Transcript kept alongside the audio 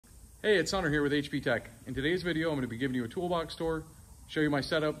Hey, it's Hunter here with HP Tech. In today's video, I'm going to be giving you a toolbox tour, show you my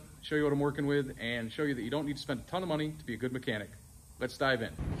setup, show you what I'm working with, and show you that you don't need to spend a ton of money to be a good mechanic. Let's dive in.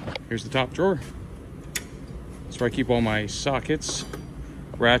 Here's the top drawer. That's where I keep all my sockets,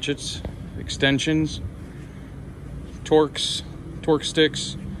 ratchets, extensions, Torx, torque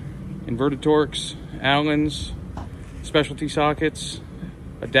sticks, inverted Torx, Allens, specialty sockets,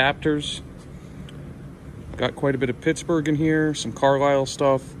 adapters. Got quite a bit of Pittsburgh in here, some Carlisle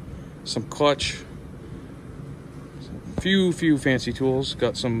stuff, some clutch, few fancy tools.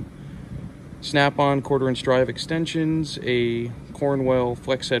 Got some Snap-on 1/4" drive extensions, a Cornwell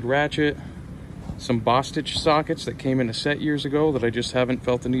flex head ratchet, some Bostitch sockets that came in a set years ago that I just haven't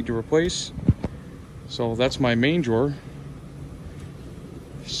felt the need to replace. So that's my main drawer.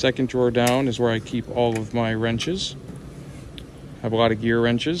 Second drawer down is where I keep all of my wrenches. I have a lot of gear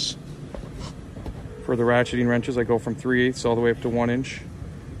wrenches. For the ratcheting wrenches, I go from 3/8 all the way up to 1 inch.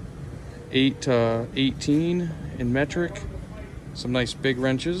 8 to 18 in metric. Some nice big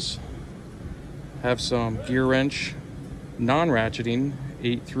wrenches. Have some gear wrench non-ratcheting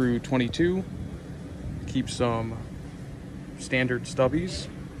 8 through 22. Keep some standard stubbies.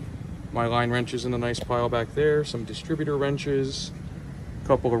 My line wrenches in a nice pile back there. Some distributor wrenches. A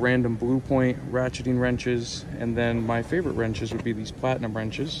couple of random Blue Point ratcheting wrenches. And then my favorite wrenches would be these Platinum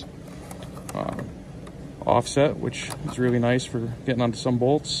wrenches. Offset, which is really nice for getting onto some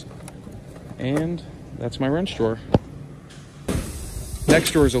bolts. And that's my wrench drawer. Next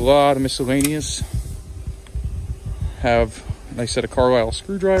drawer is a lot of miscellaneous. Have a nice set of Carlisle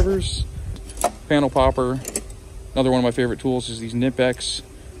screwdrivers, panel popper. Another one of my favorite tools is these Knipex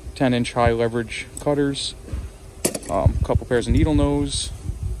 10-inch high leverage cutters. A couple pairs of needle nose.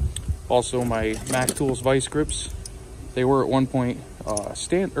 Also my Mac Tools vice grips. They were at one point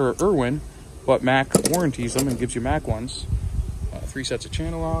Irwin, but Mac warranties them and gives you Mac ones. 3 sets of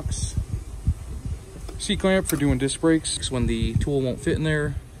channel locks. C-clamp for doing disc brakes when the tool won't fit in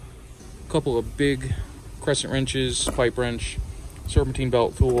there. A couple of big crescent wrenches, pipe wrench, serpentine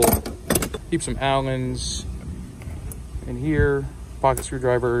belt tool. Keep some Allens in here. Pocket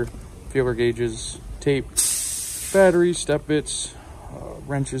screwdriver, feeler gauges, tape, batteries, step bits,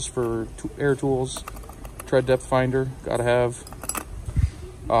 wrenches for air tools, tread depth finder, gotta have.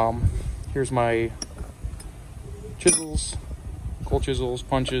 Here's my chisels, cold chisels,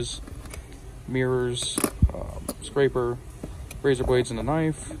 punches, mirrors, scraper, razor blades and a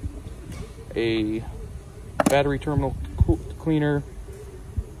knife, a battery terminal cleaner,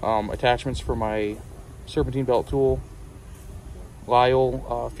 attachments for my serpentine belt tool,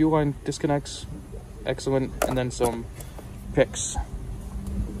 Lyle fuel line disconnects, excellent, and then some picks.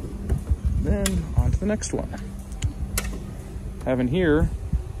 Then on to the next one. Having here,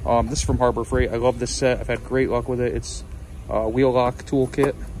 this is from Harbor Freight. I love this set. I've had great luck with it. It's a wheel lock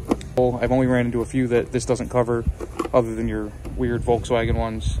toolkit. I've only ran into a few that this doesn't cover, other than your weird Volkswagen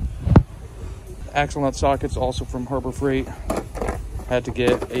ones. Axle nut sockets, also from Harbor Freight. Had to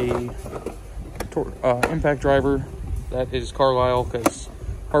get a impact driver. That is Carlisle, because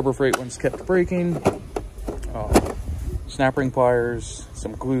Harbor Freight ones kept breaking. Snap ring pliers,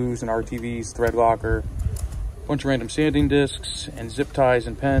 some glues and RTVs, thread locker. Bunch of random sanding discs and zip ties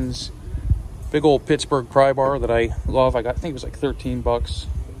and pens. Big old Pittsburgh pry bar that I love. I think it was like 13 bucks.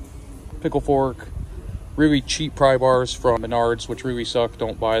 Pickle fork. Really cheap pry bars from Menards, which really suck.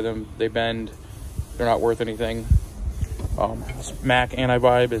 Don't buy them. They bend. They're not worth anything. Mac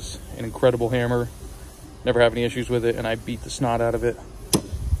Anti-Vibe is an incredible hammer. Never have any issues with it, and I beat the snot out of it.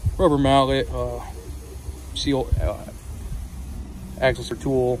 Rubber mallet. Seal. Axle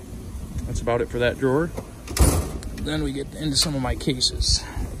tool. That's about it for that drawer. Then we get into some of my cases.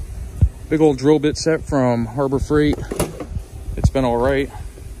 Big old drill bit set from Harbor Freight. It's been all right.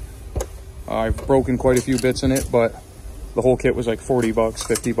 I've broken quite a few bits in it, but the whole kit was like 40 bucks,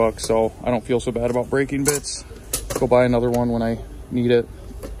 50 bucks, so I don't feel so bad about breaking bits. Go buy another one when I need it.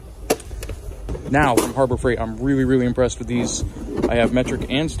 Now, from Harbor Freight, I'm really impressed with these. I have metric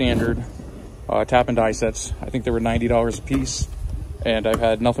and standard tap and die sets. I think they were $90 a piece, and I've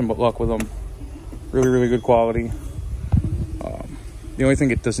had nothing but luck with them. Really good quality. The only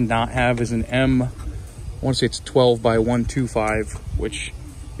thing it does not have is an I want to say it's 12 by 125, which,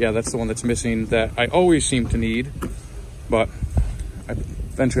 yeah, that's the one that's missing that I always seem to need, but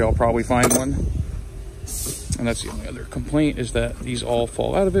eventually I'll probably find one. And that's the only other complaint, is that these all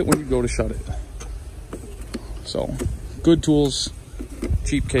fall out of it when you go to shut it. So, good tools,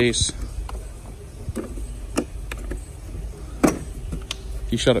 cheap case.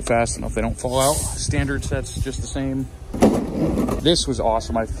 You shut it fast enough, they don't fall out. Standard set's just the same. This was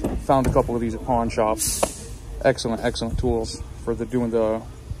awesome. I found a couple of these at pawn shops. Excellent tools for doing the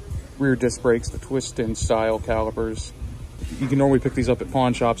rear disc brakes, the twist-in style calipers. You can normally pick these up at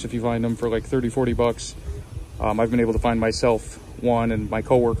pawn shops if you find them for like 30-40 bucks. I've been able to find myself one and my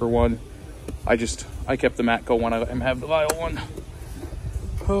coworker one. I kept the Matco one. I have the Lyle one.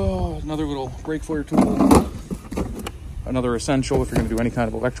 Oh, another little brake flare tool. Another essential if you're going to do any kind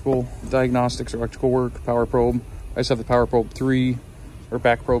of electrical diagnostics or electrical work. Power probe. I just have the Power Probe 3 or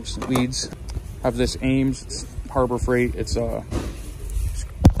back probes leads. I have this Ames. It's Harbor Freight. It's so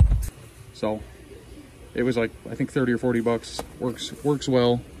it was like I think 30 or 40 bucks. Works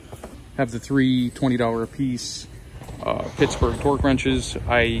well. Have the three $20 a piece Pittsburgh torque wrenches.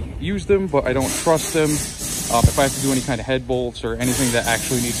 I use them, but I don't trust them. If I have to do any kind of head bolts or anything that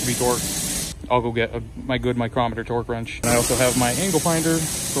actually needs to be torqued, I'll go get my good micrometer torque wrench. And I also have my angle finder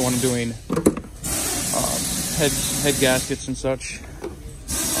for when I'm doing head gaskets and such.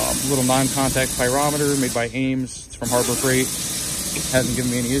 Little non-contact pyrometer made by Ames. It's from Harbor Freight. Hasn't given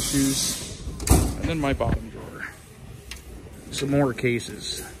me any issues. And then my bottom drawer. Some more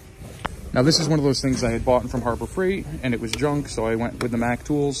cases. Now this is one of those things I had bought from Harbor Freight and it was junk, so I went with the Mac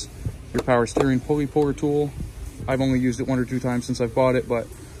Tools, your power steering pulley puller tool. I've only used it 1 or 2 times since I've bought it, but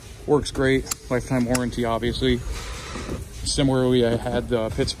works great. Lifetime warranty, obviously. Similarly, I had the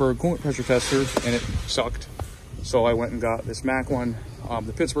Pittsburgh coolant pressure tester and it sucked. So I went and got this Mac one.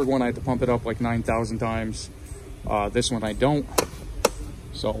 The Pittsburgh one, I had to pump it up like 9,000 times. This one I don't.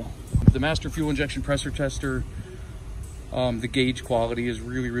 So the Master Fuel Injection Pressure Tester, the gauge quality is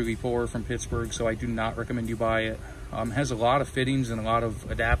really poor from Pittsburgh, so I do not recommend you buy it. It has a lot of fittings and a lot of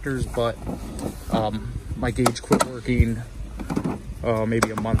adapters, but my gauge quit working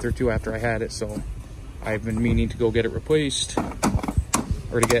maybe a month or 2 after I had it, so I've been meaning to go get it replaced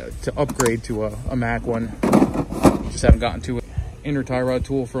or to upgrade to a Mac one. Just haven't gotten to it. Inner tie rod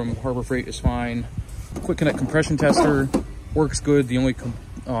tool from Harbor Freight is fine. Quick Connect compression tester works good. The only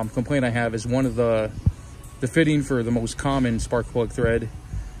complaint I have is one of the fitting for the most common spark plug thread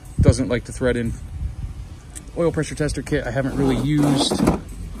doesn't like to thread in. Oil pressure tester kit I haven't really used.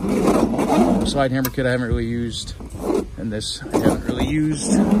 Slide hammer kit I haven't really used. And this I haven't really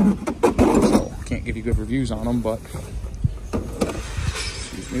used. So I can't give you good reviews on them, but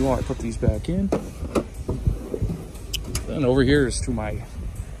excuse me while I put these back in. Then over here is to my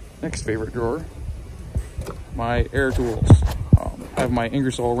next favorite drawer, my air tools. I have my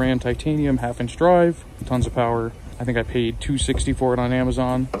Ingersoll Rand titanium 1/2-inch drive, tons of power. I think I paid $260 for it on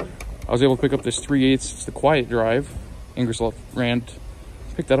Amazon. I was able to pick up this 3/8, it's the quiet drive, Ingersoll Rand.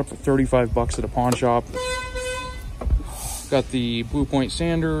 Picked that up for 35 bucks at a pawn shop. Got the Blue Point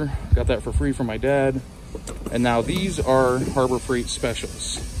sander, got that for free from my dad. And now these are Harbor Freight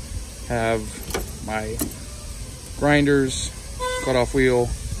specials. Have my grinders, cutoff wheel,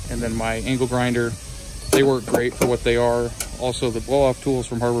 and then my angle grinder. They work great for what they are. Also the blow-off tools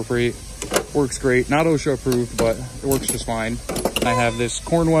from Harbor Freight works great. Not OSHA approved, but it works just fine. I have this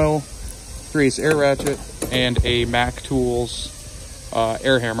Cornwell 3/8 air ratchet and a Mac Tools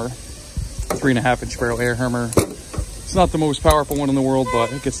air hammer, 3.5-inch barrel air hammer. It's not the most powerful one in the world,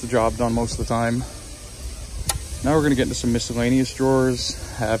 but it gets the job done most of the time. Now we're gonna get into some miscellaneous drawers.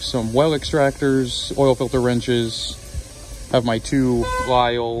 Have some well extractors, oil filter wrenches, have my 2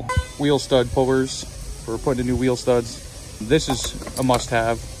 Lyle wheel stud pullers for putting in new wheel studs. This is a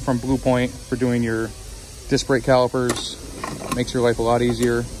must-have from Blue Point for doing your disc brake calipers. Makes your life a lot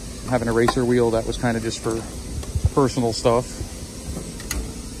easier. Having a racer wheel, that was kind of just for personal stuff.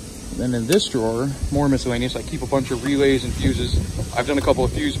 Then in this drawer, more miscellaneous. I keep a bunch of relays and fuses. I've done a couple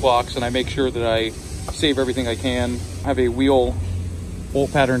of fuse blocks and I make sure that I save everything I can. I have a wheel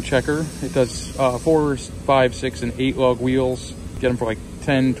bolt pattern checker. It does 4, 5, 6, and 8 lug wheels. Get them for like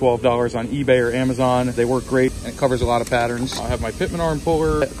 $10, $12 on eBay or Amazon. They work great and it covers a lot of patterns. I have my Pitman arm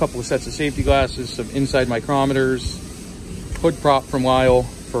puller, a couple of sets of safety glasses, some inside micrometers, hood prop from Lyle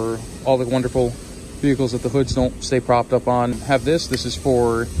for all the wonderful vehicles that the hoods don't stay propped up on. Have this is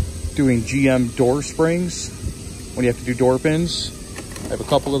for doing GM door springs when you have to do door pins. I have a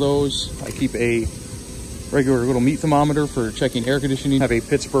couple of those. I keep a regular little meat thermometer for checking air conditioning. I have a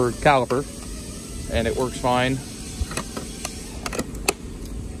Pittsburgh caliper and it works fine.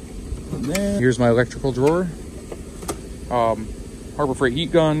 And then here's my electrical drawer. Harbor Freight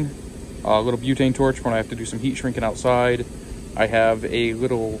heat gun, a little butane torch when I have to do some heat shrinking outside. I have a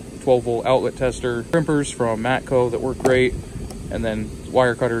little 12-volt outlet tester, crimpers from Matco that work great, and then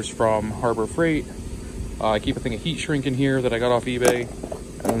wire cutters from Harbor Freight. I keep a thing of heat shrink in here that I got off eBay.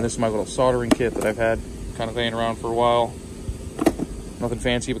 And then this is my little soldering kit that I've had kind of laying around for a while. Nothing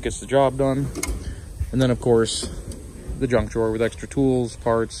fancy, but gets the job done. And then of course, the junk drawer with extra tools,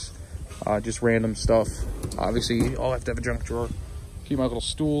 parts, just random stuff. Obviously, you all have to have a junk drawer. Keep my little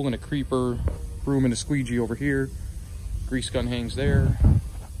stool and a creeper, broom and a squeegee over here. Grease gun hangs there.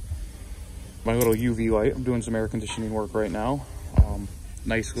 My little UV light. I'm doing some air conditioning work right now.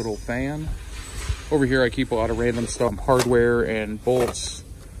 Nice little fan. Over here I keep a lot of random stuff, hardware and bolts,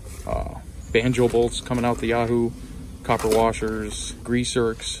 banjo bolts coming out the Yahoo, copper washers, grease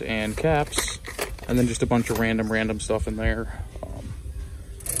zerks and caps, and then just a bunch of random stuff in there.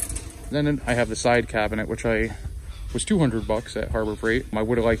 Then I have the side cabinet, which was 200 bucks at Harbor Freight. I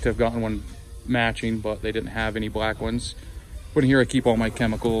would have liked to have gotten one matching, but they didn't have any black ones. But in here I keep all my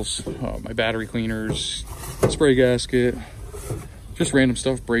chemicals, my battery cleaners, spray gasket, just random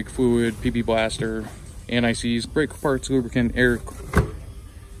stuff, brake fluid, PB blaster, anti-seize, brake parts, lubricant, air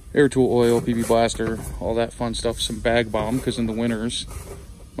tool oil, PB blaster, all that fun stuff. Some bag balm, because in the winters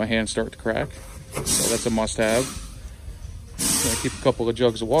my hands start to crack, so that's a must-have. I keep a couple of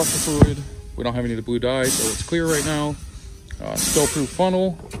jugs of washer fluid. We don't have any of the blue dye, so it's clear right now. Spill-proof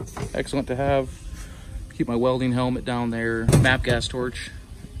funnel, excellent to have. Keep my welding helmet down there. MAP gas torch,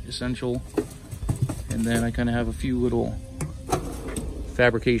 essential. And then I kind of have a few little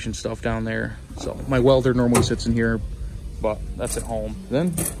fabrication stuff down there. So my welder normally sits in here, but that's at home.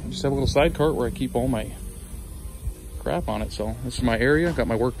 Then I just have a little side cart where I keep all my crap on it. So this is my area. Got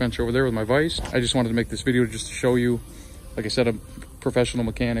my workbench over there with my vise. I just wanted to make this video just to show you. Like I said, I'm a professional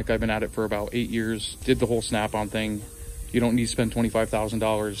mechanic. I've been at it for about 8 years. Did the whole Snap-on thing. You don't need to spend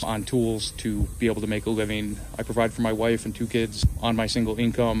 $25,000 on tools to be able to make a living. I provide for my wife and 2 kids on my single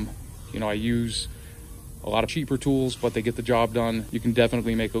income. You know, I use a lot of cheaper tools, but they get the job done. You can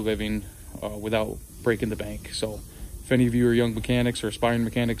definitely make a living without breaking the bank. So if any of you are young mechanics or aspiring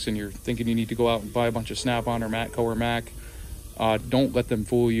mechanics and you're thinking you need to go out and buy a bunch of Snap-on or Matco or Mac, don't let them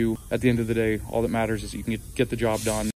fool you. At the end of the day, all that matters is you can get the job done.